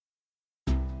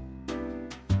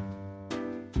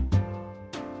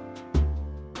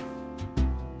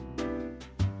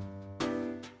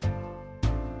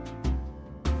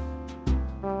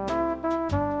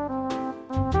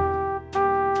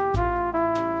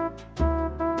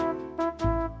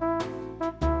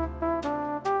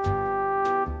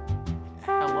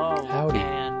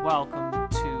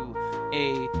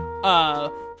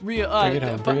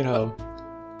Real. Bring it home.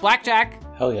 Blackjack.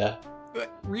 Hell yeah.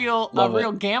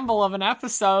 Real gamble of an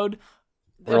episode.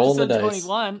 Roll the Episode dice.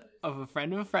 21 of a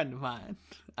friend of mine.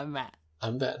 I'm Matt.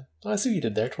 I'm Ben. Oh, I see what you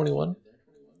did there. 21.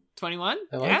 21?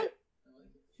 I like Yeah? it.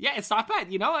 Yeah, it's not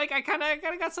bad. You know, like I kind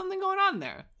of got something going on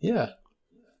there. Yeah.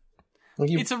 Like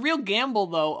It's a real gamble,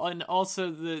 though, and also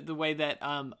the way that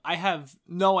I have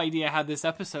no idea how this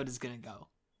episode is going to go.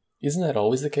 Isn't that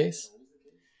always the case?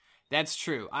 That's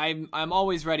true. I'm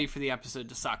always ready for the episode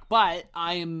to suck, but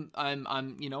I'm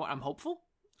you know, I'm hopeful.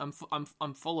 I'm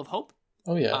full of hope.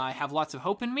 Oh yeah. I have lots of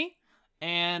hope in me,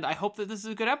 and I hope that this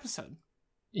is a good episode.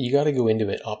 You got to go into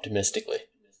it optimistically.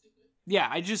 Yeah,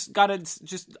 I just gotta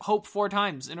just hope 4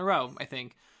 times in a row, I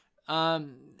think.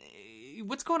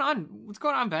 What's going on? What's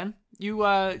going on, Ben? You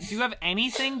do you have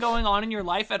anything going on in your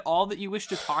life at all that you wish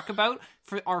to talk about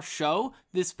for our show,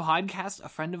 this podcast, A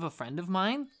Friend of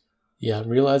Mine? Yeah, I'm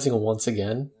realizing once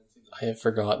again, I have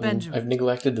forgotten. Benjamin. I've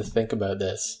neglected to think about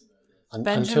this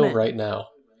Benjamin. until right now.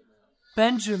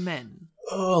 Benjamin.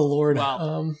 Oh Lord.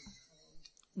 Wow.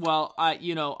 Well,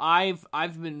 you know, I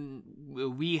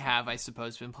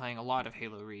suppose, been playing a lot of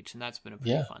Halo Reach, and that's been a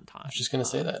pretty fun time. I was just gonna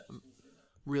say that. I'm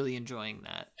really enjoying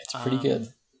that. It's pretty good.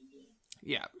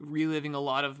 Yeah, reliving a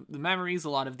lot of the memories, a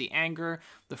lot of the anger,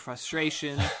 the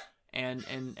frustration, and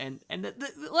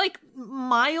the like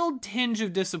mild tinge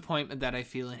of disappointment that I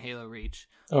feel in Halo Reach.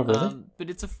 Oh really? But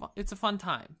it's a fun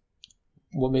time.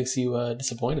 What makes you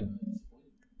disappointed?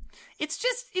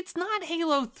 It's not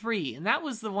Halo 3, and that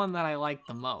was the one that I liked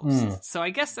the most. So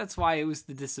I guess that's why it was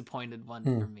the disappointed one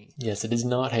for me. Yes, it is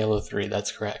not Halo 3,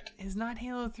 that's correct. It's not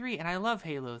Halo 3, and I love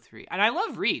Halo 3. And I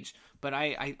love Reach, but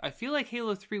I feel like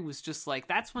Halo 3 was just like,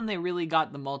 that's when they really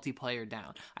got the multiplayer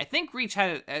down. I think Reach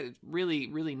had really,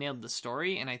 really nailed the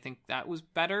story, and I think that was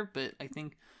better, but I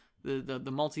think the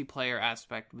multiplayer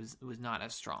aspect was not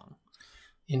as strong.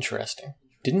 Interesting.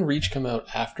 Didn't Reach come out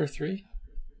after 3?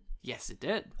 Yes, it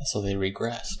did. So they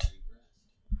regressed.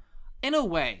 In a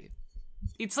way.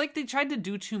 It's like they tried to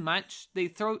do too much. They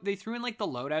threw in like the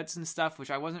loadouts and stuff, which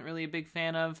I wasn't really a big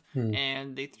fan of.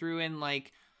 And they threw in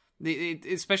like,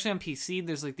 especially on PC,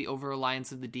 there's like the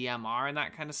over-reliance of the DMR and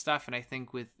that kind of stuff. And I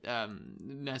think with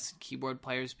mouse and keyboard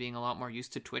players being a lot more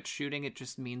used to Twitch shooting, it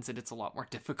just means that it's a lot more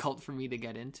difficult for me to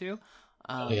get into.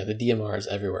 Oh yeah, the DMR is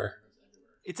everywhere.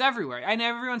 It's everywhere. And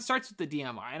everyone starts with the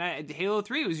DMR. And Halo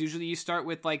 3 was usually you start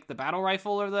with like the battle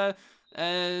rifle or the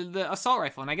assault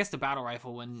rifle. And I guess the battle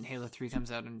rifle when Halo 3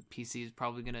 comes out on PC is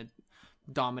probably going to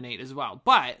dominate as well.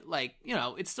 But like, you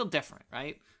know, it's still different,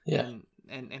 right? Yeah.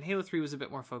 And Halo 3 was a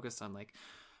bit more focused on like,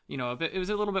 you know, it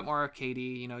was a little bit more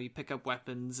arcadey. You know, you pick up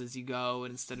weapons as you go,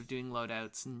 and instead of doing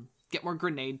loadouts, and get more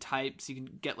grenade types, you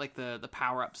can get like the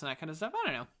power-ups and that kind of stuff. I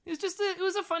don't know. It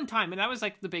was a fun time. And that was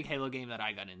like the big Halo game that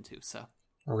I got into, so.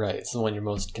 Right, it's the one you're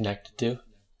most connected to.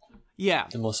 Yeah.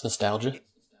 The most nostalgia.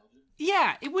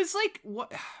 Yeah, it was like,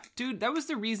 what, dude, that was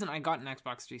the reason I got an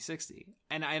Xbox 360.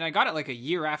 And I got it like a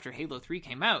year after Halo 3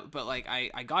 came out, but like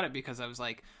I got it because I was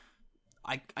like,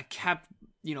 I kept,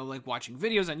 you know, like watching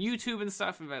videos on YouTube and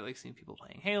stuff about like seeing people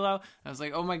playing Halo. And I was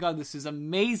like, oh my god, this is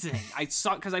amazing.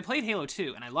 Because I played Halo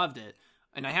 2 and I loved it.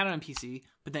 And I had it on PC,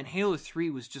 but then Halo 3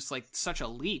 was just like such a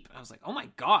leap. I was like, oh my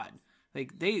god.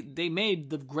 Like, they made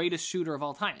the greatest shooter of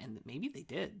all time. And maybe they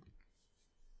did.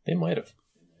 They might have.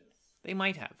 They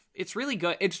might have. It's really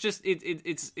good. It's just,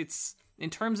 it's in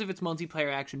terms of its multiplayer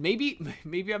action, maybe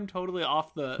I'm totally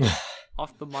off the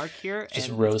mark here. Just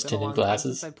and rose-tinted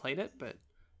glasses. Since I played it, but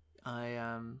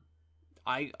I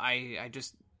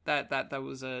just, that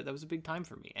was a big time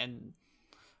for me. And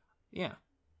yeah,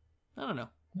 I don't know.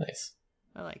 Nice.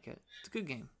 I like it. It's a good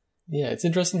game. Yeah, it's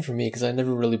interesting for me because I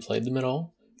never really played them at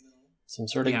all. So I'm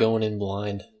sort of going in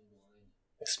blind,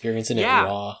 experiencing it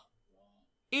raw.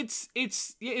 It's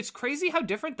crazy how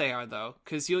different they are though,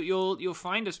 because you'll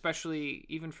find, especially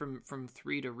even from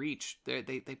 3 to Reach,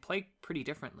 they play pretty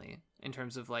differently in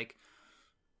terms of like,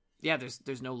 yeah,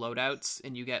 there's no loadouts,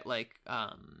 and you get like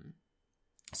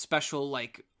special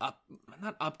like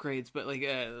not upgrades, but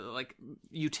like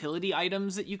utility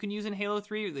items that you can use in Halo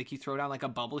 3. Like you throw down like a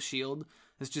bubble shield.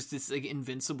 It's just this like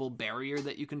invincible barrier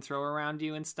that you can throw around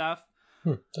you and stuff.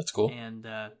 That's cool. And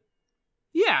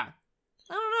yeah,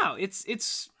 I don't know.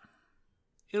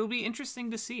 It'll be interesting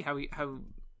to see how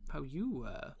you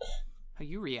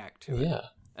react to it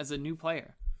as a new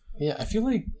player. Yeah, I feel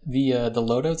like the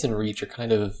loadouts in Reach are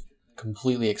kind of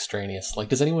completely extraneous. Like,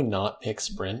 does anyone not pick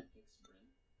Sprint?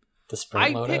 The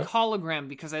Sprint loadout? I pick Hologram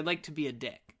because I like to be a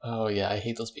dick. Oh yeah, I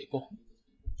hate those people.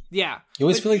 Yeah. You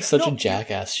always feel like such a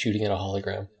jackass shooting at a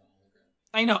hologram.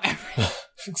 I know.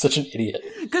 Such an idiot.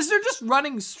 Because they're just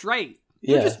running straight.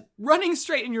 You're just running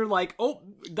straight, and you're like, oh,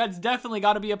 that's definitely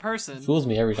got to be a person. It fools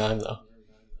me every time, though.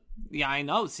 Yeah, I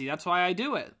know. See, that's why I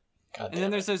do it. God and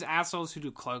then there's those assholes who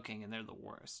do cloaking, and they're the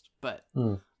worst. But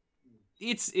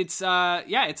it's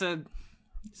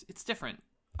different.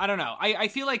 I don't know. I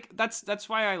feel like that's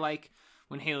why I like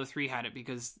when Halo 3 had it,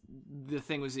 because the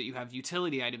thing was that you have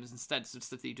utility items instead, so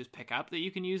stuff that you just pick up that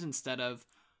you can use instead of,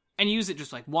 and use it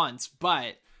just like once,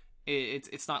 but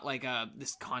it's not like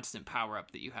this constant power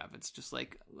up that you have. It's just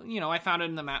like, I found it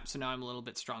in the map, so now I'm a little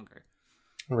bit stronger.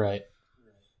 Right.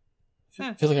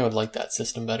 I feel like I would like that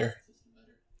system better.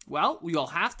 Well, we'll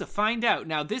have to find out.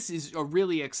 Now, this is a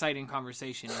really exciting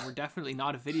conversation, and we're definitely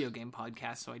not a video game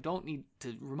podcast, so I don't need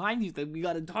to remind you that we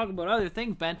got to talk about other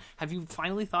things, Ben. Have you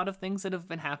finally thought of things that have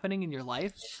been happening in your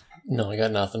life? No, I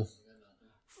got nothing.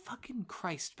 Fucking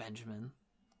Christ, Benjamin.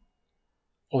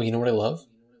 Oh, you know what I love?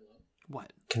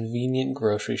 What? Convenient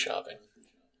grocery shopping.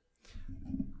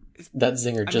 That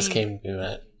zinger just came to me,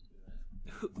 Matt.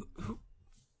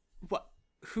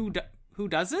 Who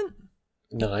doesn't?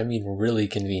 No, I mean really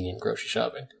convenient grocery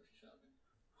shopping.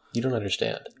 You don't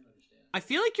understand. I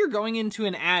feel like you're going into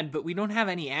an ad, but we don't have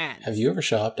any ads. Have you ever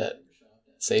shopped at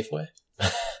Safeway?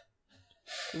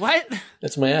 What?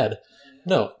 That's my ad.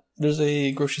 No, there's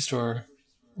a grocery store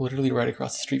literally right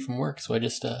across the street from work, so I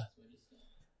just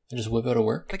whip out of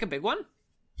work. Like a big one?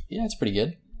 Yeah, it's pretty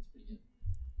good.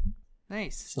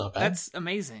 Nice. It's not bad. That's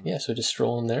amazing. Yeah, so just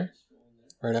stroll in there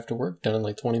right after work, done in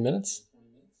like 20 minutes.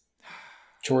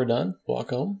 Chore done, walk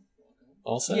home,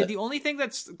 all set. Yeah, the only thing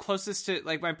that's closest to,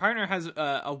 like, my partner has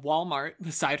a Walmart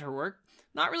beside her work.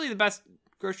 Not really the best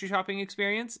grocery shopping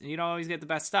experience, and you don't always get the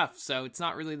best stuff, so it's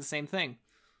not really the same thing.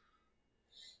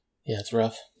 Yeah, it's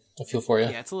rough. I feel for you.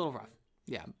 Yeah, it's a little rough.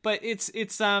 Yeah, but it's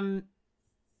I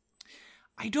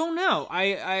don't know.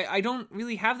 I don't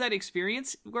really have that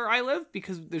experience where I live,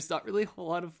 because there's not really a whole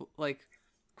lot of, like,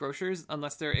 grocers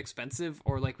unless they're expensive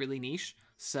or, like, really niche.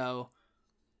 So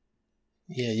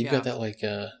yeah, you've got that, like,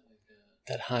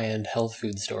 that high-end health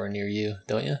food store near you,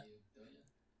 don't you?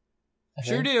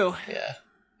 Sure do. Yeah.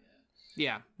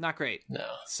 Yeah, not great. No.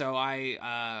 So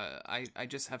I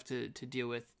just have to deal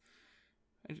with,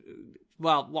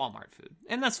 well, Walmart food,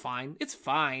 and that's fine. It's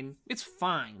fine. It's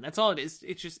fine. That's all it is.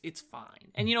 It's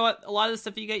fine. And you know what? A lot of the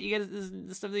stuff that you get is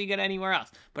the stuff that you get anywhere else.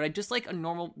 But I just like a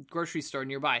normal grocery store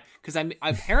nearby, because I'm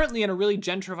apparently in a really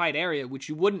gentrified area, which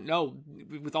you wouldn't know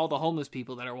with all the homeless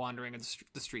people that are wandering in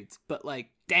the streets. But,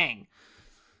 like, dang.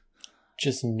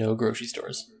 Just no grocery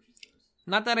stores.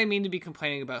 Not that I mean to be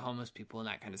complaining about homeless people and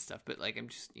that kind of stuff, but, like, I'm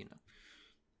just,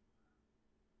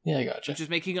 Yeah, I gotcha.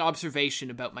 just making an observation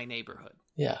about my neighborhood.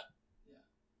 Yeah.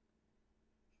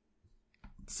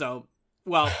 So,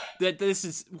 well, this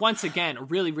is, once again, a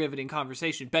really riveting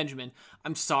conversation. Benjamin,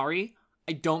 I'm sorry.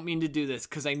 I don't mean to do this,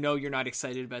 because I know you're not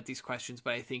excited about these questions,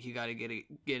 but I think you got to get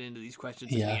into these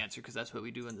questions and the answer, because that's what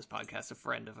we do in this podcast, a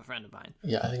friend of mine.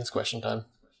 Yeah, I think it's question time.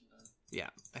 Yeah,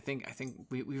 I think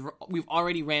we've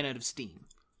already ran out of steam.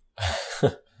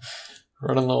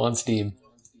 Running low on steam.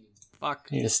 Fuck.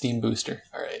 I need a steam booster.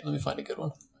 All right, let me find a good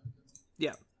one.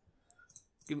 Yeah.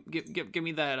 Give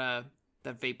me that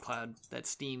vape cloud, that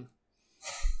steam.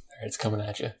 All right, it's coming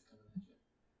at you.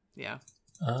 Yeah.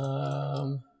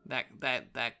 That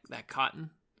cotton.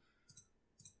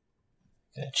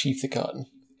 Yeah, Chief the Cotton.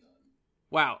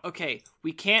 Wow. Okay,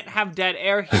 we can't have dead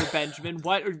air here, Benjamin.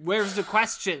 Where's the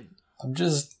question? I'm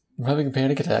having a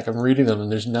panic attack. I'm reading them,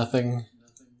 and there's nothing.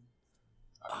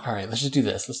 All right, let's just do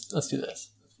this. Let's do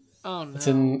this. Oh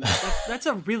no, that's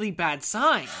a really bad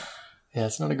sign. Yeah,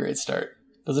 it's not a great start.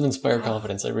 Doesn't inspire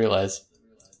confidence, I realize.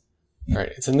 All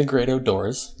right, it's in the great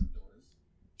outdoors.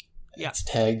 Yeah. It's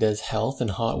tagged as health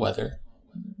and hot weather.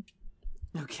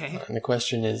 Okay. And the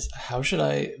question is, how should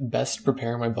I best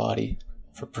prepare my body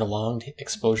for prolonged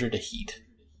exposure to heat?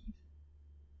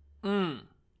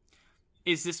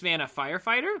 Is this man a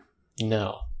firefighter?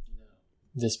 No.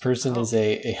 This person is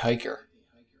a hiker.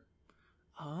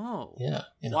 Oh. Yeah,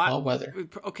 in hot weather.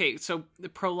 Okay, so the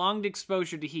prolonged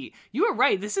exposure to heat. You were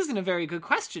right. This isn't a very good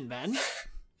question, Ben.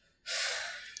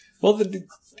 Well,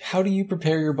 how do you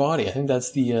prepare your body? I think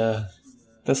that's the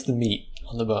meat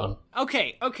on the bone.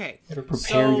 Okay. You gotta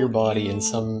prepare your body in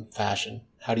some fashion.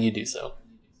 How do you do so?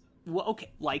 Well,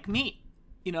 okay, like meat.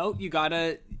 You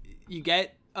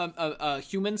get a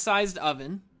human-sized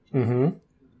oven. Mm-hmm.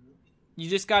 You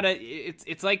just gotta.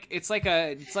 It's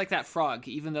like that frog.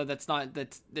 Even though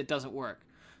that doesn't work.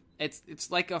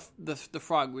 It's like the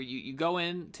frog where you go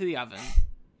into the oven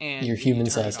and your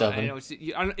human-sized oven. I know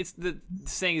it's the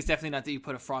saying is definitely not that you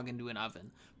put a frog into an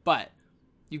oven, but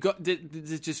you go.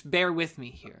 Just bear with me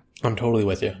here. I'm totally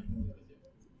with you.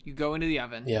 You go into the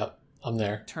oven. Yeah. I'm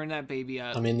there. Turn that baby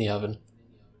up I'm in the oven.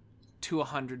 to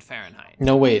 100 Fahrenheit.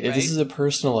 No, wait. Right? This is a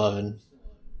personal oven.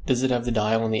 Does it have the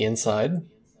dial on the inside?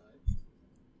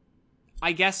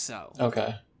 I guess so.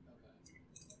 Okay.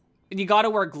 And you gotta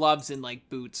wear gloves and, like,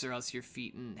 boots, or else your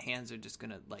feet and hands are just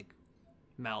gonna, like,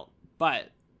 melt.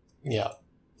 But Yeah.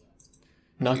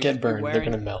 Not get burned. They're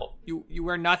gonna melt. you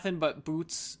wear nothing but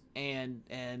boots and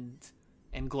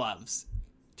gloves.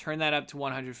 Turn that up to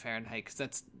 100 Fahrenheit, because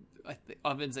that's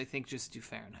ovens, I think, just do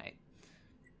Fahrenheit.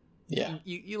 Yeah.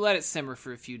 You let it simmer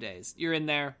for a few days. You're in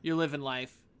there. You're living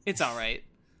life. It's all right.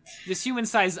 This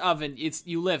human-sized oven,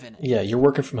 you live in it. Yeah, you're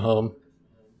working from home.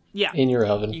 Yeah. In your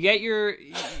oven. You get your...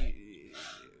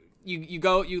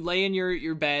 You lay in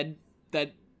your bed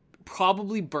that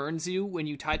probably burns you when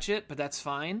you touch it, but that's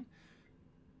fine.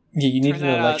 Yeah, you need an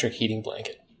electric heating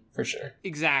blanket, for sure.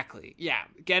 Exactly. Yeah.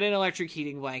 Get an electric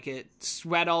heating blanket,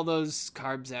 sweat all those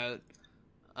carbs out,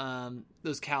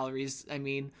 those calories, I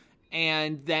mean,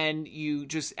 and then you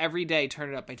just every day turn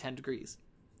it up by 10 degrees.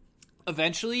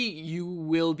 Eventually, you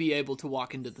will be able to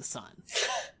walk into the sun.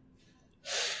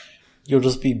 You'll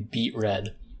just be beet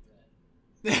red.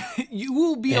 You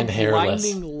will be and a hairless.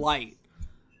 blinding light.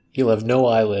 You'll have no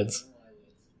eyelids.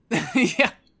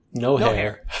 Yeah. No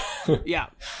hair. Yeah.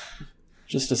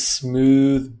 Just a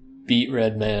smooth beet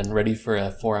red man ready for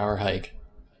a 4-hour hike.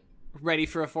 Ready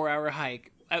for a 4-hour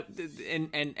hike.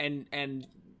 And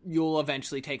you'll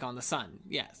eventually take on the sun.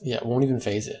 Yes. Yeah, it won't even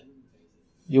phase it.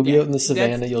 You'll be out in the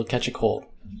savannah, you'll catch a cold.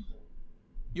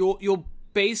 You'll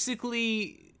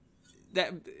basically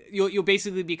you'll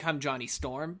basically become Johnny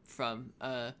Storm from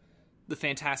the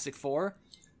Fantastic Four.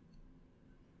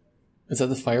 Is that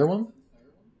the fire one?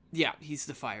 Yeah, he's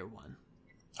the fire one.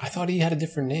 I thought he had a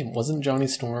different name. Wasn't Johnny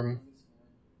Storm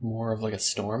more of like a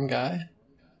storm guy?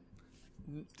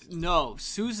 No,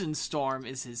 Susan Storm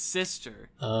is his sister.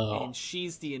 Oh. And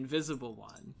she's the invisible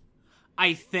one.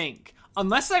 I think.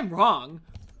 Unless I'm wrong.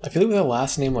 I feel like with a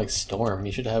last name like Storm,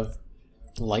 you should have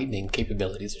lightning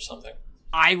capabilities or something.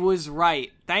 I was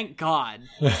right. Thank God.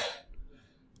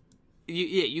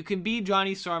 You can be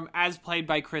Johnny Storm as played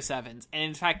by Chris Evans. And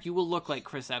in fact, you will look like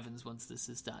Chris Evans once this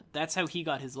is done. That's how he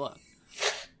got his look.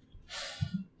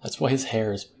 That's why his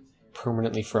hair is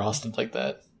permanently frosted like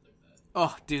that.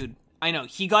 Oh, dude. I know.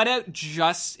 He got out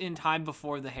just in time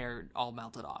before the hair all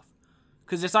melted off.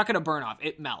 Because it's not going to burn off.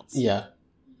 It melts. Yeah.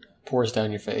 Pours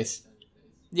down your face.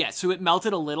 Yeah, so it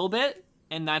melted a little bit,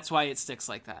 and that's why it sticks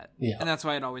like that. Yeah. And that's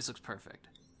why it always looks perfect.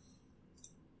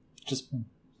 Just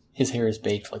his hair is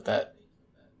baked like that.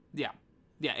 Yeah.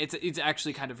 Yeah, it's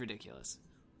actually kind of ridiculous.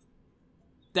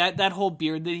 That whole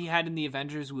beard that he had in the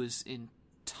Avengers was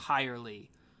entirely...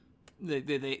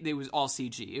 They was all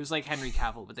CG. It was like Henry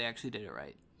Cavill, but they actually did it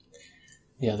right.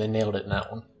 Yeah, they nailed it in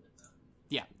that one.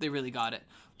 Yeah, they really got it.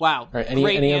 Wow. All right,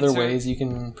 any other ways you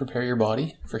can prepare your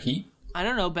body for heat? I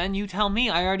don't know, Ben. You tell me.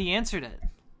 I already answered it.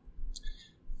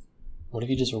 What if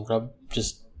you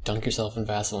just dunk yourself in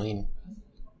Vaseline?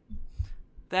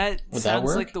 That Would sounds that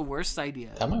work? like the worst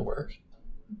idea. That might work.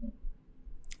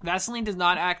 Vaseline does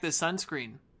not act as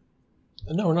sunscreen.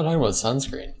 No, we're not talking about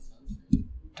sunscreen. We're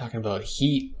talking about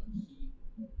heat.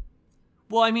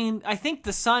 Well, I mean, I think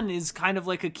the sun is kind of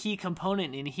like a key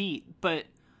component in heat, but...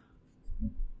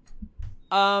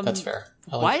 That's fair.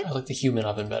 I like the human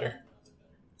oven better.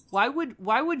 Why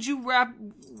would you wrap...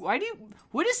 What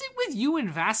is it with you and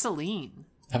Vaseline?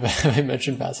 Have I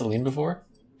mentioned Vaseline before?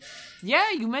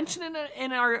 Yeah, you mentioned it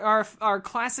in our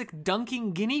classic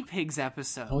dunking guinea pigs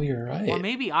episode. Oh, you're right. Or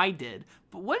maybe I did.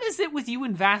 But what is it with you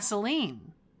and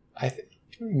Vaseline? I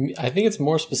think it's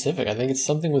more specific. I think it's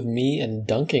something with me and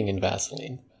dunking in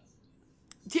Vaseline.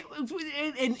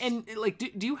 And like,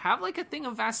 do you have like a thing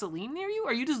of Vaseline near you?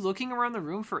 Are you just looking around the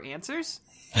room for answers?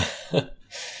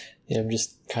 Yeah, I'm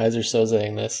just Kaiser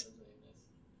Sozeing this.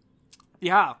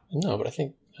 Yeah. No, but I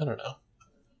don't know.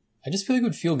 I just feel like it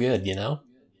would feel good, you know?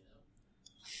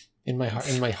 In my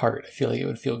heart, I feel like it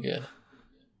would feel good.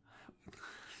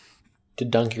 To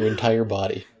dunk your entire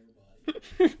body.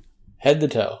 Head to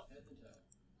toe.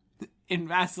 In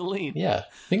Vaseline. Yeah.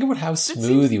 Think about how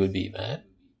smooth you would be, Matt.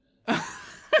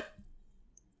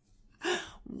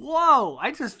 Whoa!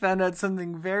 I just found out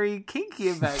something very kinky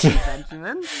about you,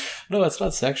 Benjamin. No, it's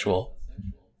not sexual.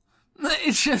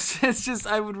 It's just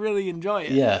I would really enjoy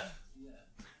it. Yeah.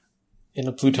 In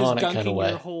a plutonic kind of way.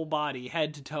 Your whole body,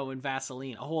 head to toe, in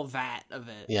Vaseline. A whole vat of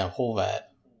it. Yeah, a whole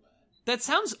vat. That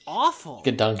sounds awful. Like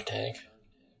a dunk tank.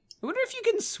 I wonder if you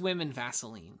can swim in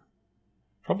Vaseline.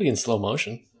 Probably in slow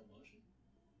motion.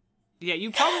 Yeah,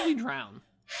 you probably drown.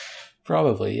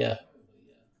 Probably, yeah.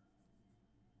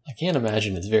 I can't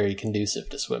imagine it's very conducive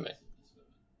to swimming.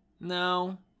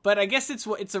 No, But I guess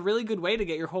it's a really good way to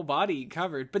get your whole body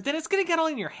covered. But then it's gonna get all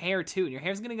in your hair too, and your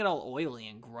hair's gonna get all oily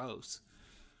and gross.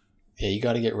 Yeah, you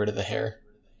got to get rid of the hair.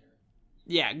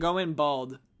 Yeah, go in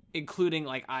bald, including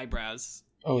like eyebrows.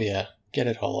 Oh yeah, get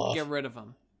it all off. Get rid of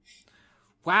them.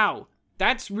 Wow,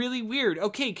 that's really weird.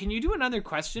 Okay, can you do another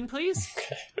question, please?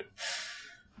 Okay.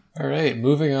 All right,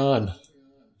 moving on.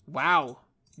 Wow.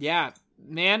 Yeah,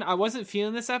 man, I wasn't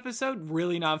feeling this episode.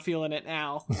 Really not feeling it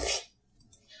now. It's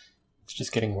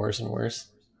just getting worse and worse.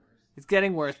 It's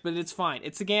getting worse, but it's fine.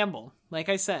 It's a gamble, like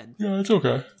I said. Yeah, it's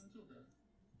okay.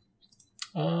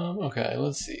 Okay,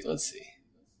 let's see.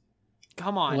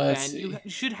 Come on, Let's Ben. see. You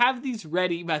should have these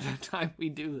ready by the time we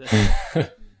do this.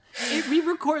 We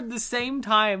record the same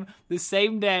time, the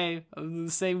same day, of the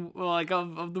same,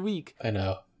 of the week. I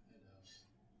know.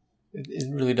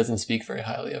 It really doesn't speak very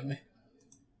highly of me.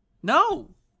 No.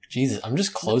 Jesus, I'm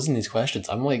just closing these questions.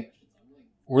 I'm like,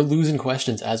 we're losing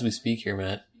questions as we speak here,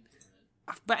 Matt.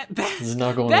 Ben, This is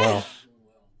not going Ben, well.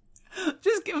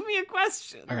 just give me a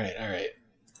question. All right.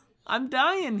 I'm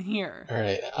dying here. All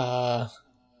right.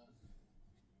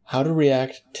 How to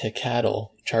react to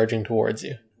cattle charging towards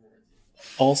you.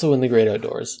 Also in the great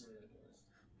outdoors.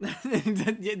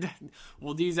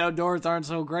 Well, these outdoors aren't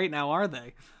so great now, are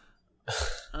they?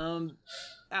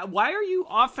 Why are you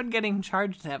often getting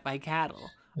charged at by cattle?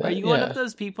 Are you one of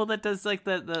those people that does like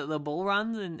the bull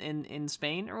runs in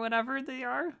Spain or whatever they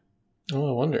are? Oh,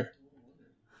 I wonder.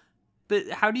 But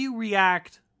how do you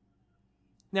react?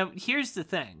 Now, here's the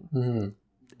thing. Mm-hmm.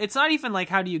 It's not even like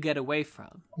how do you get away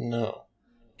from. No.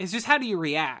 It's just how do you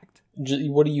react?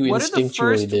 What do you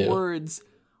instinctually do?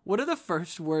 What are the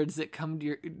first words that come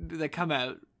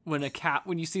out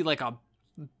when you see like a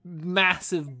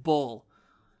massive bull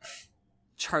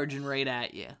charging right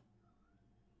at you?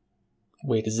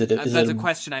 Wait, That's a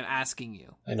question I'm asking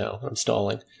you. I know, I'm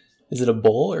stalling. Is it a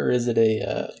bull or is it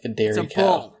a dairy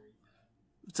cow? Bull.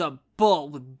 It's a bull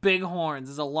with big horns.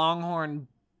 It's a longhorn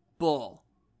bull.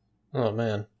 Oh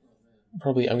man,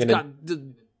 I'm gonna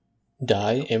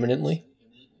die imminently.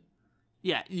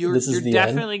 Yeah, you're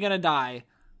definitely gonna die.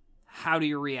 How do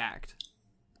you react?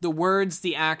 The words,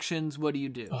 the actions. What do you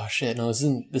do? Oh shit! No, this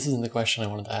isn't the question I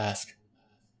wanted to ask.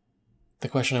 The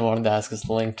question I wanted to ask is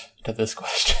linked to this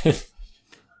question.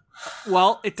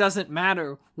 Well, it doesn't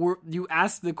matter. You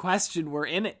asked the question. We're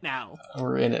in it now.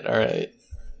 We're in it. All right.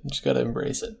 Just gotta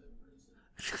embrace it.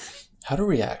 How to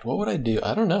react? What would I do?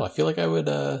 I don't know. I feel like I would.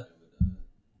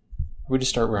 We just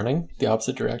start running the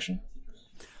opposite direction.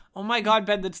 Oh my god,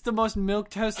 Ben, that's the most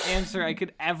milquetoast answer I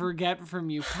could ever get from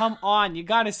you. Come on, you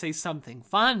gotta say something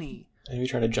funny. Maybe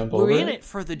try to jump over. We're in it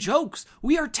for the jokes.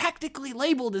 We are technically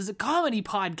labeled as a comedy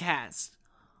podcast.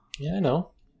 Yeah, I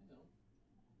know.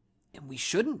 And we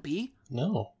shouldn't be.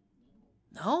 No.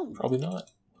 Probably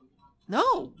not.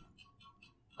 No.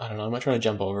 I don't know. I might try to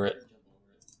jump over it.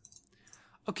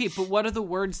 Okay, but what are the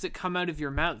words that come out of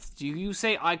your mouth? Do you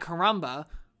say "ay caramba"?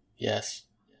 Yes.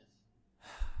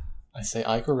 I say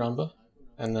 "ay caramba,"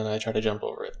 and then I try to jump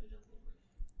over it.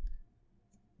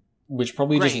 Which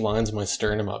probably just lines my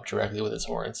sternum up directly with its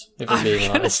horns, if I'm being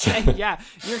honest. Yeah,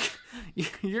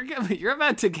 you're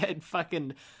about to get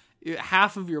fucking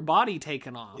half of your body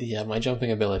taken off. Yeah, my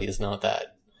jumping ability is not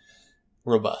that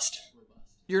robust.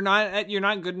 You're not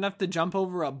good enough to jump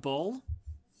over a bull?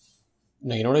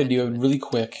 No, you know what I do? I would really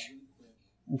quick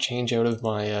change out of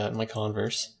my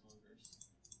Converse,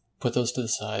 put those to the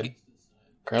side,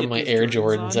 grab my Air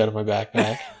Jordans out of my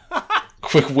backpack,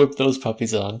 quick whip those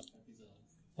puppies on,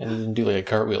 and then do like a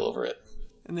cartwheel over it.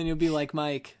 And then you'll be like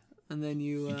Mike, and then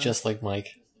you just like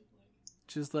Mike,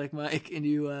 and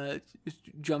you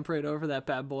jump right over that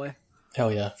bad boy.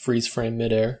 Hell yeah, freeze frame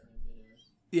midair.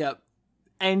 Yep,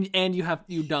 and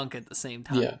you dunk at the same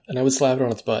time. Yeah, and I would slap it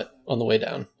on its butt on the way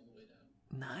down.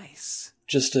 Nice.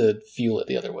 Just to fuel it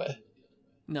the other way.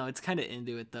 No, it's kind of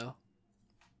into it though.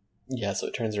 Yeah, so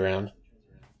it turns around.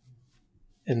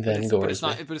 And then gores me.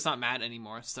 But it's not mad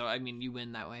anymore, so I mean, you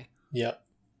win that way. Yep.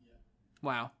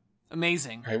 Wow.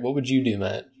 Amazing. Alright, what would you do,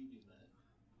 Matt?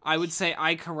 I would say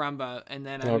 "ay caramba," and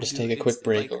then I'll just take a quick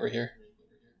break over here.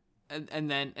 And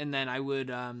then I would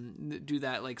do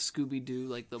that like Scooby-Doo,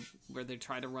 like where they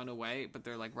try to run away, but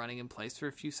they're like running in place for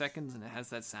a few seconds, and it has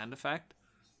that sound effect.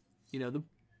 You know,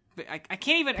 I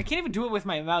can't even do it with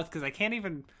my mouth because I can't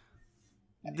even.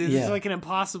 This is like an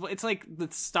impossible. It's like the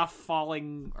stuff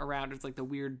falling around. It's like the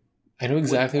weird. I know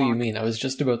exactly what you mean. I was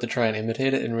just about to try and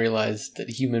imitate it and realized that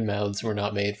human mouths were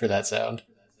not made for that sound.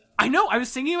 I know. I was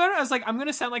thinking about it. I was like, I'm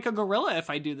gonna sound like a gorilla if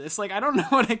I do this. Like, I don't know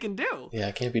what I can do. Yeah,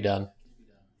 it can't be done.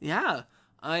 Yeah,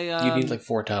 You need like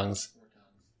 4 tongues.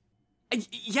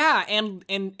 Yeah,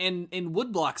 and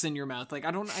wood blocks in your mouth. Like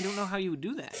I don't know how you would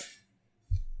do that.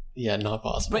 Yeah, not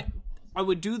possible. But I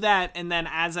would do that, and then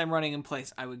as I'm running in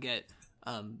place, I would get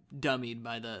dummied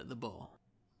by the bull.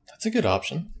 That's a good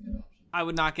option. I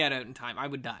would not get out in time. I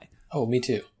would die. Oh, me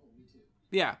too.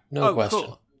 Yeah. No question.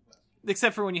 Cool.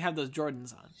 Except for when you have those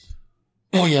Jordans on.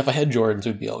 Oh yeah, if I had Jordans,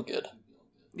 we'd be all good.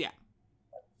 Yeah.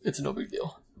 It's no big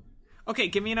deal. Okay,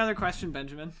 give me another question,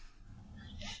 Benjamin.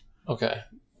 Okay.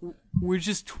 We're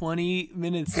just 20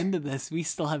 minutes into this. We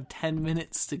still have 10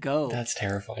 minutes to go. That's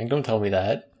terrifying. Don't tell me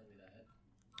that.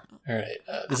 All right.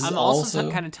 I'm also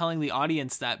kind of telling the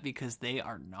audience that because they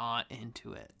are not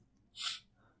into it.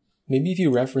 Maybe if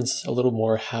you reference a little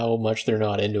more how much they're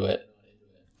not into it,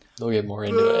 they'll get more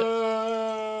into it.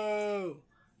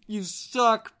 You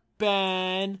suck,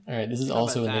 Ben. All right. This is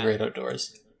also in the Great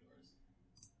Outdoors.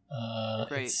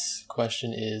 Great. Its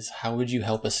question is, how would you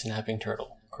help a snapping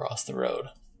turtle cross the road?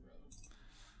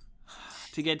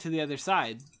 To get to the other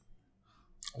side.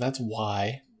 That's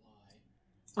why.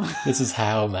 This is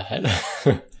how, Matt.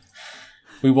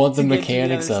 We want the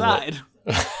mechanics of it.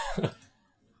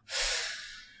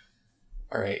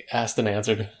 All right, asked and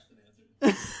answered.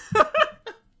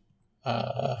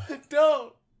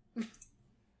 Don't.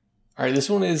 All right, this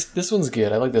one's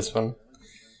good. I like this one.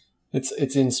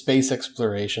 It's in space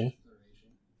exploration.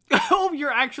 Oh,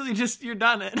 you're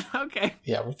done it. Okay.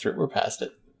 Yeah, we're past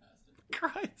it.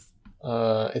 Christ.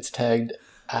 It's tagged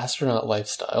astronaut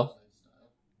lifestyle.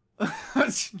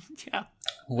 Yeah.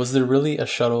 Was there really a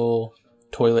shuttle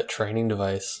toilet training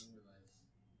device?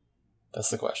 That's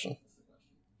the question.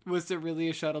 Was there really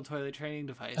a shuttle toilet training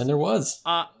device? And there was.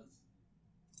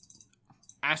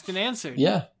 Asked and answered.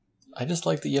 Yeah. I just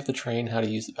like that you have to train how to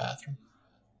use the bathroom.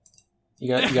 You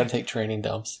got to take training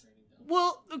dumps.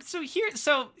 Well, so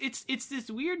it's this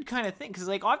weird kind of thing because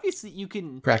like obviously you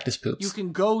can practice poops. You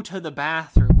can go to the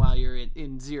bathroom while you're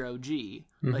in 0G.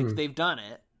 Mm-hmm. Like they've done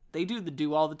it. They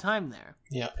do all the time there.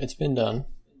 Yeah, it's been done.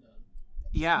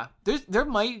 Yeah, there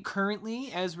might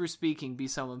currently, as we're speaking, be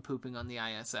someone pooping on the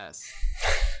ISS.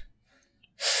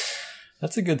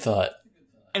 That's a good thought.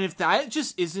 And if that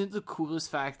just isn't the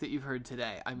coolest fact that you've heard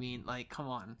today, I mean, like, come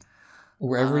on.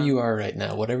 Wherever you are right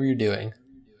now, whatever you're doing,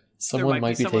 someone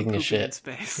might be taking a shit. In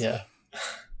space. Yeah.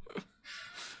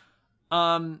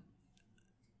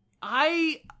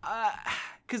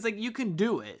 Because like you can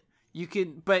do it,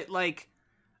 but like,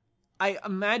 I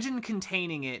imagine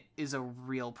containing it is a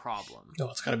real problem. No,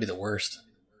 it's got to be the worst.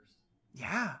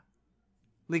 Yeah.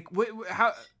 Like,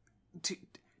 how do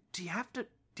you have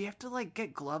to like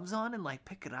get gloves on and like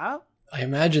pick it up? I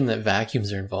imagine that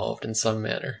vacuums are involved in some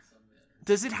manner.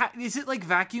 Is it like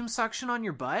vacuum suction on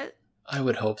your butt? I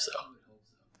would hope so.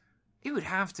 It would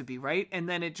have to be, right? And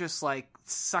then it just like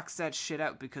sucks that shit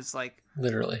out because like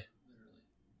literally.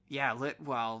 Yeah,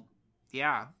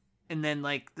 yeah. And then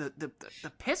like the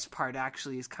piss part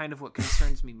actually is kind of what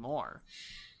concerns me more.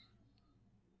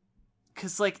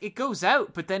 Cuz like it goes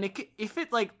out, but then if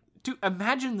it like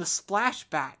imagine the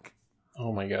splashback.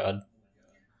 Oh my god.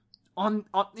 On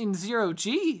in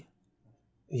 0G.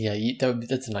 Yeah,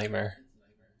 that's a nightmare.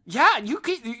 Yeah,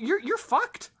 you're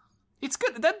fucked. It's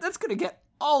good. That's gonna get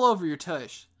all over your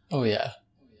tush. Oh yeah.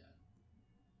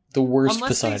 The worst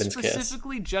unless Poseidon's they kiss.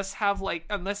 Specifically, just have like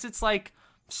unless it's like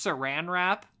Saran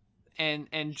wrap, and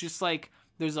just like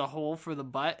there's a hole for the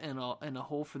butt and a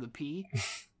hole for the pee.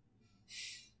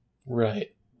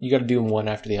 Right. You got to do them one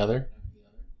after the other.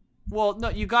 Well, no,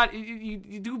 you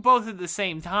do both at the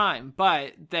same time,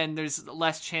 but then there's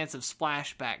less chance of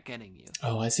splashback getting you.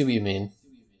 Oh, I see what you mean.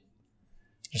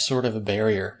 There's sort of a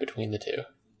barrier between the two.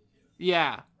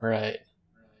 Yeah. Right.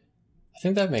 I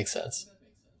think that makes sense.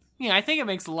 Yeah, I think it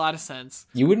makes a lot of sense.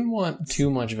 You wouldn't want too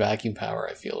much vacuum power,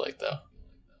 I feel like, though.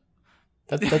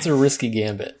 That's a risky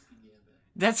gambit.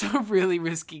 That's a really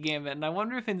risky gambit, and I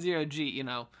wonder if in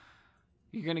 0G,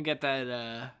 you're gonna get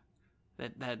that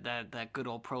good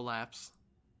old prolapse.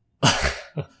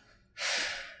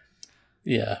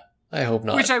 Yeah, I hope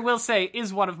not. Which I will say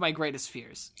is one of my greatest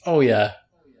fears. Oh yeah.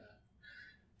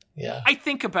 Yeah. I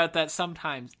think about that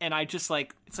sometimes, and I just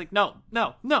like, it's like, no,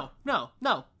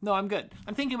 I'm good.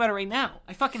 I'm thinking about it right now.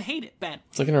 I fucking hate it, Ben.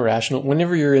 It's like an irrational,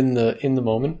 whenever you're in the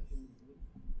moment,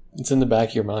 it's in the back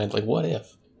of your mind, like, what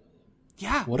if?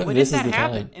 Yeah, what if this is the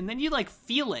time? And then you like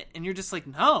feel it, and you're just like,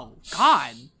 no,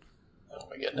 God. Oh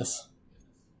my goodness.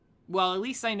 Well, at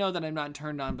least I know that I'm not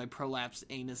turned on by prolapsed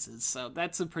anuses, so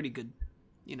that's a pretty good,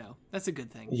 that's a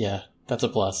good thing. Yeah, that's a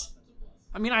plus.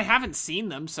 I mean, I haven't seen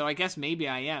them, so I guess maybe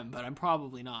I am, but I'm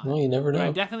probably not. Well, you never know. But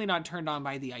I'm definitely not turned on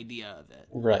by the idea of it.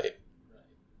 Right.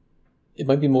 It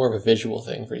might be more of a visual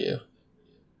thing for you.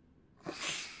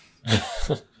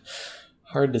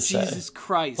 Hard to say. Jesus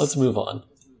Christ. Let's move on.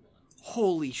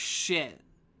 Holy shit.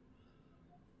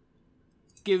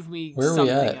 Give me Where are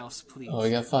something we at? else, please. Oh,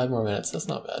 we got 5 more minutes. That's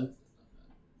not bad.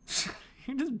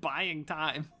 You're just buying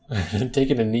time. I'm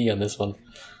taking a knee on this one.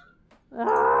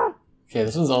 Okay,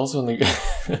 this one's also in the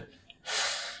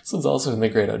this one's also in the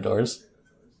great outdoors.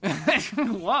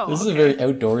 Whoa. This is a very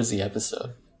outdoorsy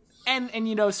episode. And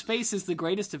space is the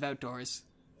greatest of outdoors.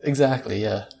 Exactly,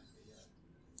 yeah.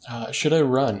 Should I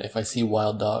run if I see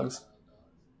wild dogs?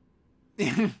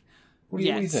 What do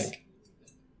you think?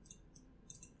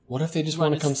 What if they just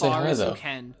want to come say hi, though?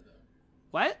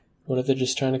 What? What if they're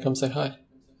just trying to come say hi?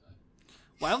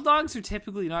 Wild dogs are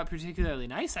typically not particularly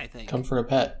nice, I think. Come for a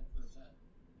pet.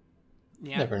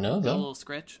 Yeah. Never know, though. A little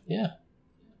scritch. Yeah.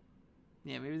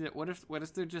 Yeah, maybe what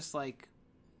if they're just like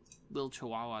little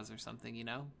chihuahuas or something,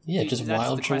 Yeah, just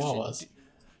wild chihuahuas.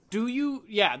 Do you?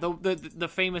 Yeah, the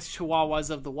famous chihuahuas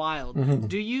of the wild. Mm-hmm.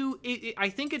 Do you? I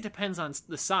think it depends on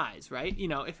the size, right?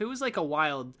 If it was like a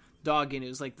wild dog and it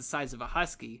was like the size of a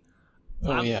husky.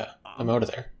 Oh I'm out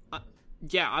of there.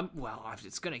 Yeah,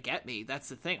 it's gonna get me. That's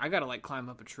the thing. I gotta like climb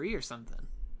up a tree or something.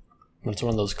 It's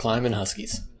one of those climbing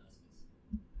huskies.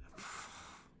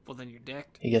 Well, then you're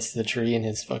dicked. He gets to the tree and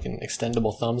his fucking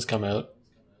extendable thumbs come out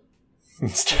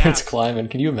and starts climbing.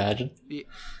 Can you imagine? He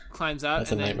climbs out.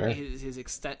 That's and a then nightmare.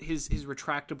 His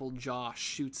retractable jaw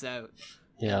shoots out.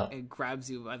 Yeah. And grabs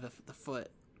you by the foot.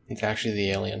 It's actually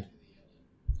the alien.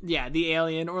 Yeah, the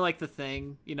alien or like the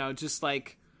thing. Just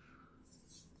like.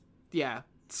 Yeah.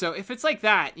 So if it's like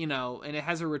that, and it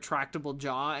has a retractable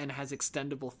jaw and has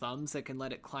extendable thumbs that can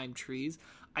let it climb trees,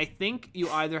 I think you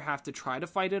either have to try to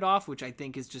fight it off, which I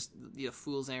think is just a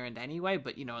fool's errand anyway,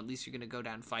 but at least you're going to go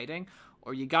down fighting,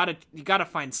 or you got to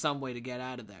find some way to get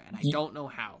out of there, and I don't know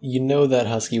how. That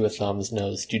husky with thumbs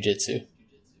knows jujitsu.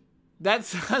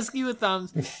 That's husky with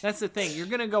thumbs. That's the thing. You're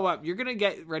going to go up, you're going to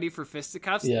get ready for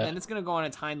fisticuffs, and then it's going to go on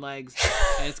its hind legs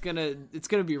and it's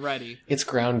going to be ready. Its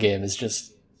ground game is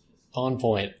just on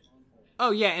point.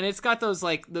 Oh yeah, and it's got those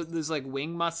those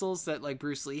wing muscles that like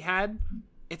Bruce Lee had.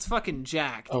 It's fucking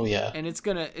jacked. Oh yeah. And it's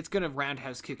gonna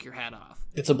roundhouse kick your head off.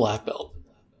 It's a black belt.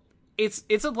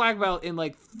 It's a black belt in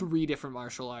like 3 different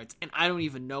martial arts, and I don't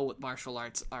even know what martial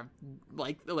arts are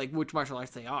like which martial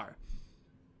arts they are.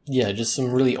 Yeah, just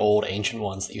some really old ancient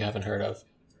ones that you haven't heard of.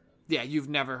 Yeah, you've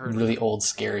never heard really of old,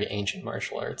 scary, ancient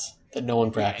martial arts that no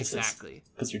one practices. Exactly.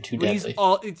 Because you're too deadly.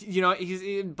 He's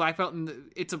in black belt,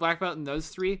 it's a black belt in those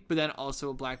 3, but then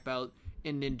also a black belt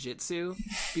in ninjutsu,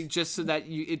 just so that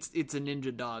it's a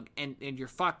ninja dog, and you're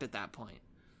fucked at that point.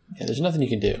 Yeah, there's nothing you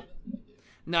can do.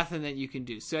 Nothing that you can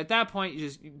do. So at that point,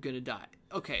 you're gonna die.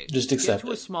 Okay, just accept it. Get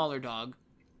to a smaller dog.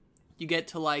 You get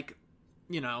to like,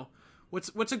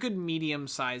 what's a good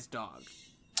medium-sized dog?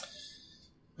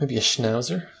 Maybe a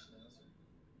schnauzer.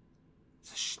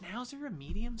 Is a schnauzer a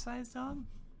medium-sized dog?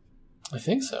 I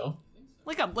think so.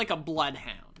 Like a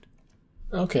bloodhound.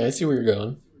 Okay, I see where you're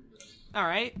going. All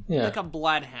right. Yeah. Like a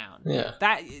bloodhound. Yeah.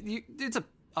 It's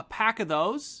a pack of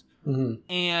those,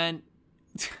 and.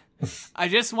 I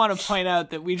just want to point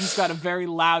out that we just got a very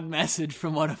loud message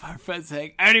from one of our friends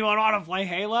saying, "Anyone want to play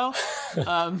Halo?"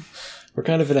 We're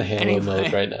kind of in a Halo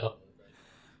mode right now.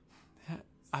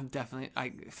 I'm definitely,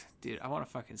 dude, I want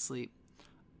to fucking sleep.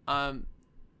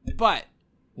 But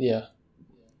yeah,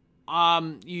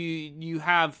 you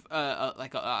have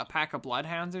a pack of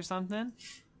bloodhounds or something.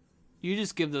 You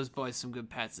just give those boys some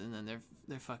good pets, and then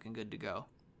they're fucking good to go.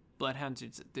 Bloodhounds,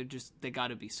 they got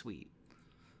to be sweet.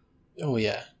 Oh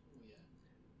yeah.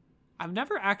 I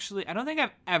don't think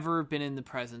I've ever been in the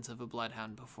presence of a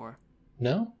bloodhound before.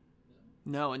 No?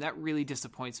 No, and that really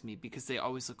disappoints me because they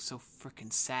always look so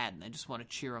freaking sad, and I just want to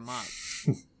cheer them up.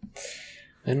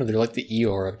 I know, they're like the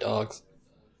Eeyore of dogs.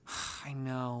 I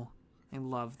know. I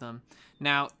love them.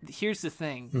 Now, here's the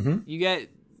thing. Mm-hmm. You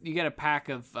get a pack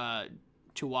of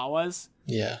Chihuahuas.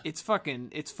 Yeah. It's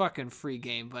fucking free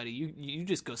game, buddy. You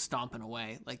just go stomping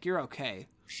away. Like, you're okay.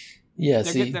 Yeah,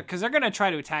 because they're going to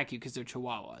try to attack you because they're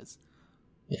Chihuahuas.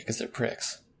 Yeah, because they're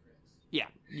pricks. Yeah,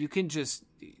 you can just...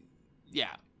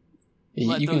 Yeah.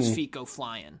 Let those feet go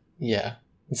flying. Yeah.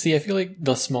 See, I feel like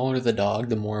the smaller the dog,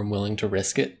 the more I'm willing to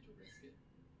risk it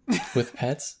with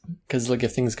pets. Because, like,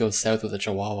 if things go south with a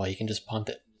Chihuahua, you can just punt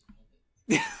it.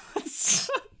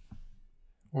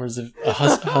 Whereas if a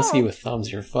husky with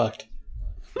thumbs, you're fucked.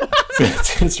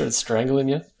 It's going to start strangling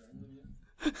you.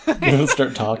 It'll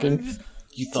start talking.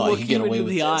 You thought you'd get away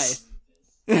with this.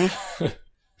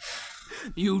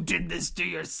 You did this to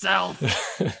yourself.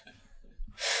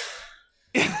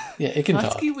 Yeah, it can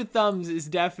talk. Husky with thumbs is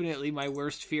definitely my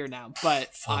worst fear now, but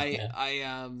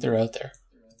they're out there.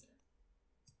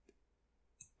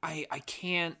 I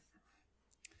can't.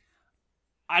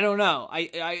 I don't know.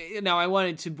 I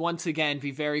wanted to once again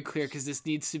be very clear, because this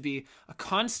needs to be a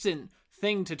constant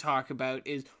thing to talk about,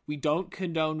 is we don't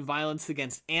condone violence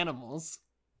against animals.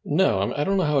 No, I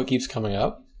don't know how it keeps coming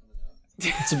up.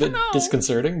 It's a bit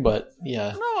disconcerting, but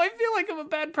yeah. No, I feel like I'm a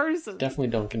bad person. Definitely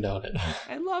don't condone it.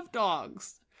 I love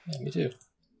dogs. Yeah, me too.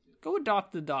 Go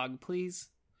adopt the dog, please.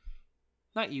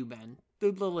 Not you, Ben.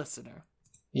 The listener.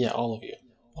 Yeah, all of you.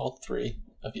 All three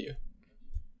of you.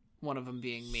 One of them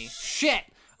being me. Shit!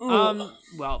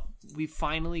 Well, we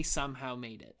finally somehow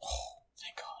made it. Oh,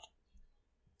 thank God.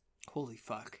 Holy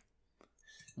fuck.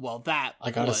 Well, that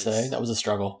I gotta say, that was a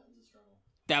struggle.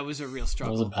 That was a real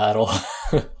struggle. That was a battle.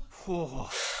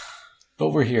 But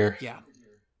we're here. Yeah.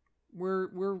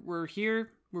 We're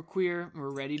here, we're queer,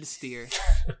 we're ready to steer.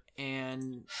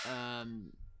 And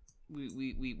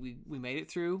we made it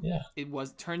through. Yeah.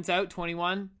 Turns out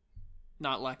 21,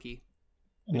 not lucky.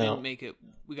 We didn't make it.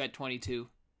 We got 22.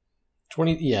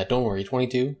 20, yeah, don't worry.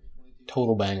 22,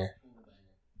 total banger.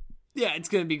 Yeah, it's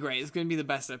going to be great. It's going to be the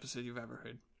best episode you've ever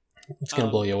heard. It's going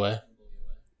to blow you away.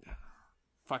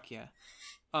 Fuck yeah.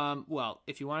 Well,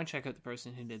 if you want to check out the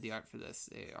person who did the art for this,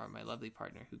 they are my lovely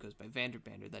partner who goes by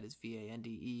Vanderbander. That is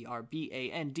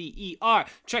VanderBander.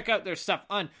 Check out their stuff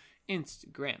on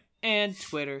Instagram and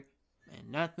Twitter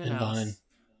and nothing else.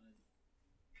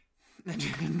 And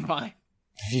Vine.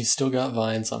 If you've still got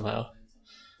Vine somehow.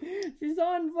 She's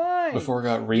on Vine. Before it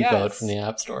got repoed from the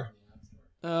App Store.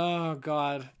 Oh,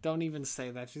 God. Don't even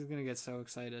say that. She's going to get so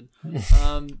excited.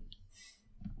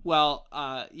 Well,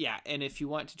 yeah. And if you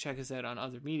want to check us out on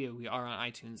other media, we are on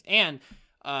iTunes and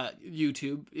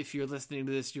YouTube. If you're listening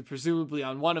to this, you're presumably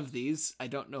on one of these. I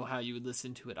don't know how you would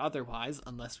listen to it otherwise,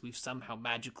 unless we've somehow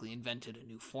magically invented a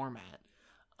new format.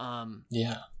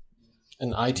 Yeah.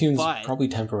 And iTunes probably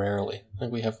temporarily. I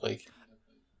think we have like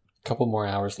a couple more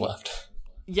hours left.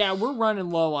 Yeah, we're running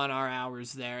low on our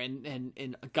hours there,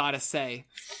 and gotta say,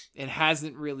 it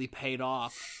hasn't really paid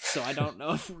off, so I don't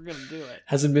know if we're gonna do it.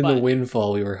 Hasn't been the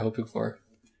windfall we were hoping for.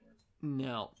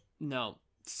 No.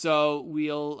 So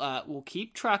we'll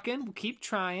keep trucking, we'll keep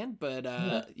trying, but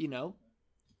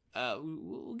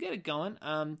we'll get it going.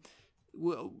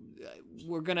 We'll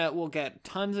get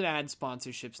tons of ad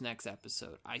sponsorships next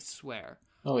episode, I swear.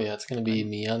 Oh yeah, it's gonna be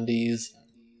MeUndies,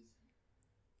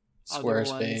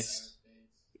 Squarespace.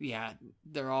 Yeah,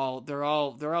 they're all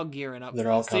gearing up.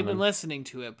 They're all coming. They've been listening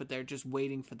to it, but they're just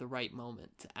waiting for the right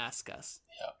moment to ask us.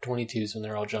 Yeah, 22's when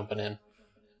they're all jumping in.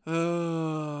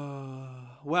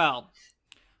 Well,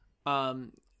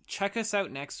 check us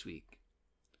out next week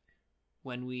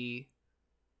when we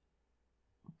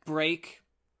break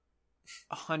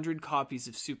 100 copies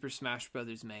of Super Smash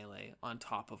Bros. Melee on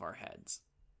top of our heads.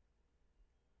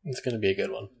 It's gonna be a good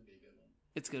one.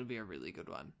 It's gonna be a really good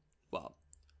one. Well,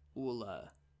 we'll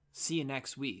see you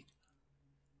next week.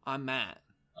 I'm Matt.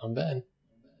 I'm Ben.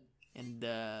 And I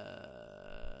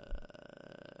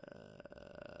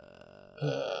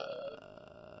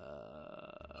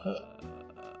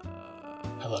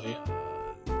love you.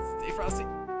 Stay frosty.